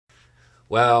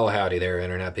Well, howdy there,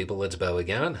 Internet people. It's Bo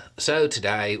again. So,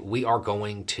 today we are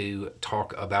going to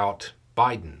talk about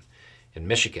Biden in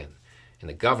Michigan and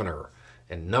the governor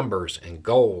and numbers and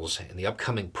goals and the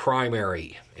upcoming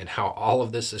primary and how all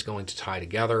of this is going to tie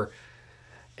together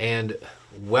and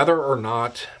whether or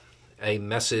not a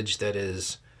message that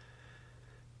is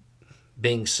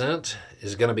being sent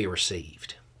is going to be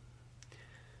received.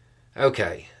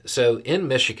 Okay, so in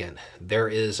Michigan, there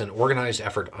is an organized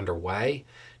effort underway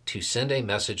to send a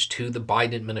message to the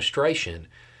Biden administration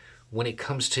when it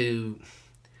comes to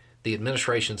the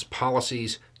administration's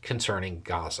policies concerning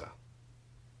Gaza.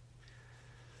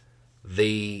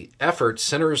 The effort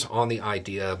centers on the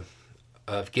idea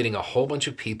of getting a whole bunch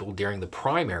of people during the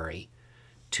primary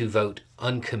to vote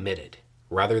uncommitted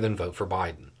rather than vote for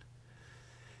Biden.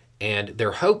 And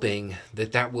they're hoping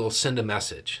that that will send a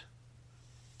message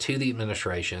to the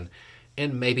administration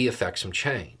and maybe affect some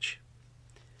change.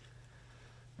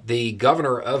 The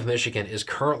governor of Michigan is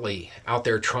currently out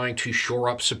there trying to shore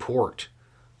up support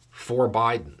for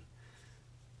Biden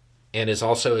and is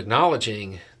also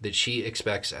acknowledging that she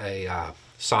expects a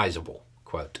sizable,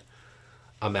 quote,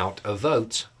 amount of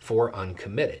votes for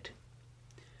uncommitted.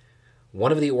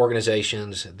 One of the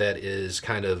organizations that is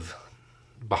kind of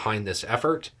behind this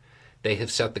effort, they have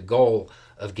set the goal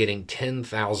of getting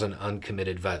 10,000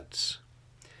 uncommitted votes.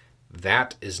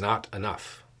 That is not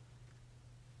enough.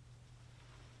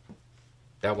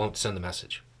 That won't send the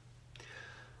message.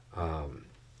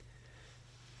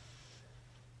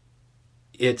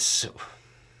 It's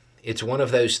one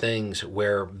of those things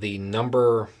where the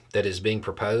number that is being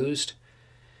proposed,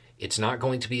 it's not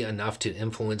going to be enough to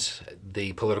influence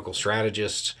the political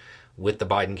strategists with the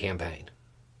Biden campaign.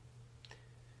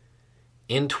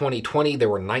 In 2020, there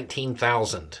were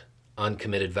 19,000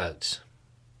 uncommitted votes.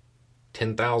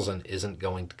 10,000 isn't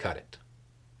going to cut it.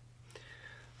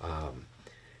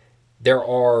 There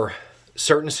are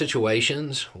certain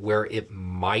situations where it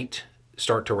might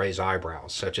start to raise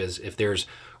eyebrows, such as if there's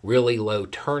really low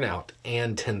turnout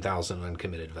and 10,000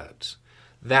 uncommitted votes.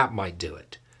 That might do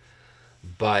it.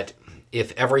 But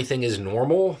if everything is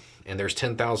normal and there's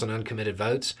 10,000 uncommitted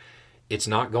votes, it's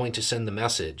not going to send the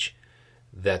message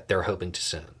that they're hoping to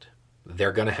send.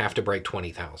 They're going to have to break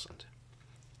 20,000.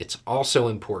 It's also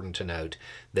important to note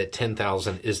that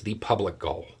 10,000 is the public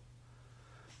goal.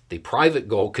 The private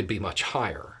goal could be much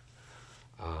higher.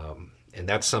 And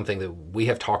that's something that we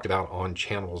have talked about on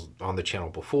the channel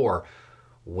before.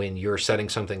 When you're setting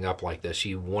something up like this,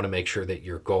 you want to make sure that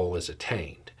your goal is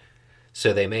attained.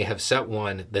 So they may have set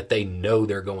one that they know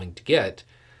they're going to get,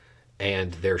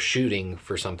 and they're shooting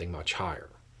for something much higher.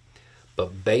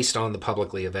 But based on the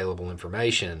publicly available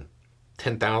information,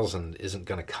 10,000 isn't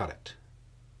going to cut it.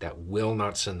 That will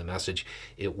not send the message.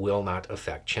 It will not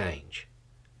affect change.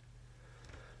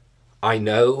 I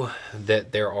know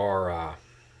that there are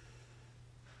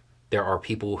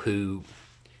people who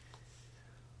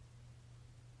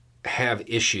have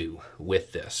issue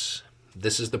with this.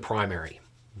 This is the primary.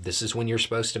 This is when you're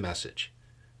supposed to message.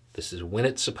 This is when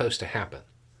it's supposed to happen.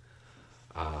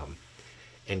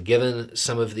 And given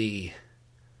some of the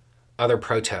other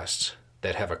protests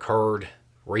that have occurred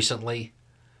recently,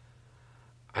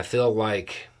 I feel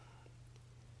like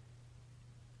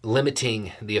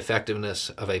limiting the effectiveness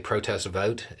of a protest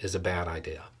vote is a bad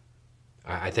idea.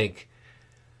 I think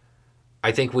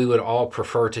we would all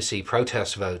prefer to see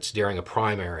protest votes during a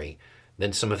primary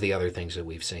than some of the other things that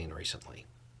we've seen recently.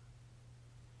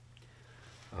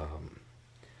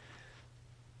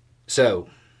 So,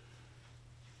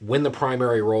 when the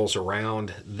primary rolls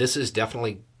around, this is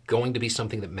definitely going to be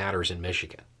something that matters in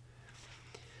Michigan.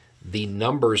 The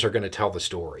numbers are going to tell the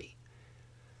story.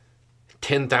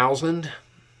 10,000,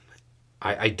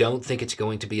 I don't think it's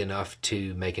going to be enough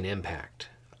to make an impact.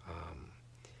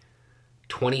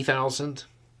 20,000,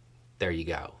 there you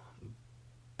go.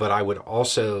 But I would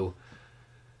also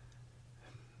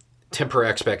temper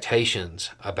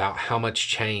expectations about how much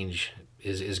change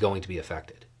is going to be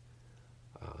affected.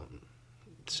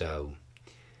 So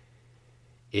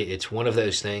it's one of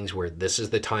those things where this is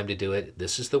the time to do it.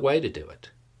 This is the way to do it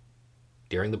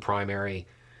during the primary,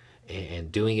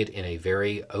 and doing it in a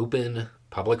very open,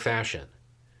 public fashion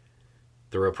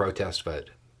through a protest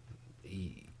vote.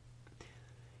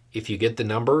 If you get the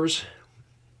numbers,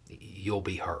 you'll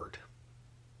be heard.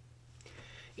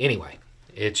 Anyway,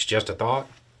 it's just a thought.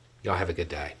 Y'all have a good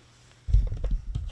day.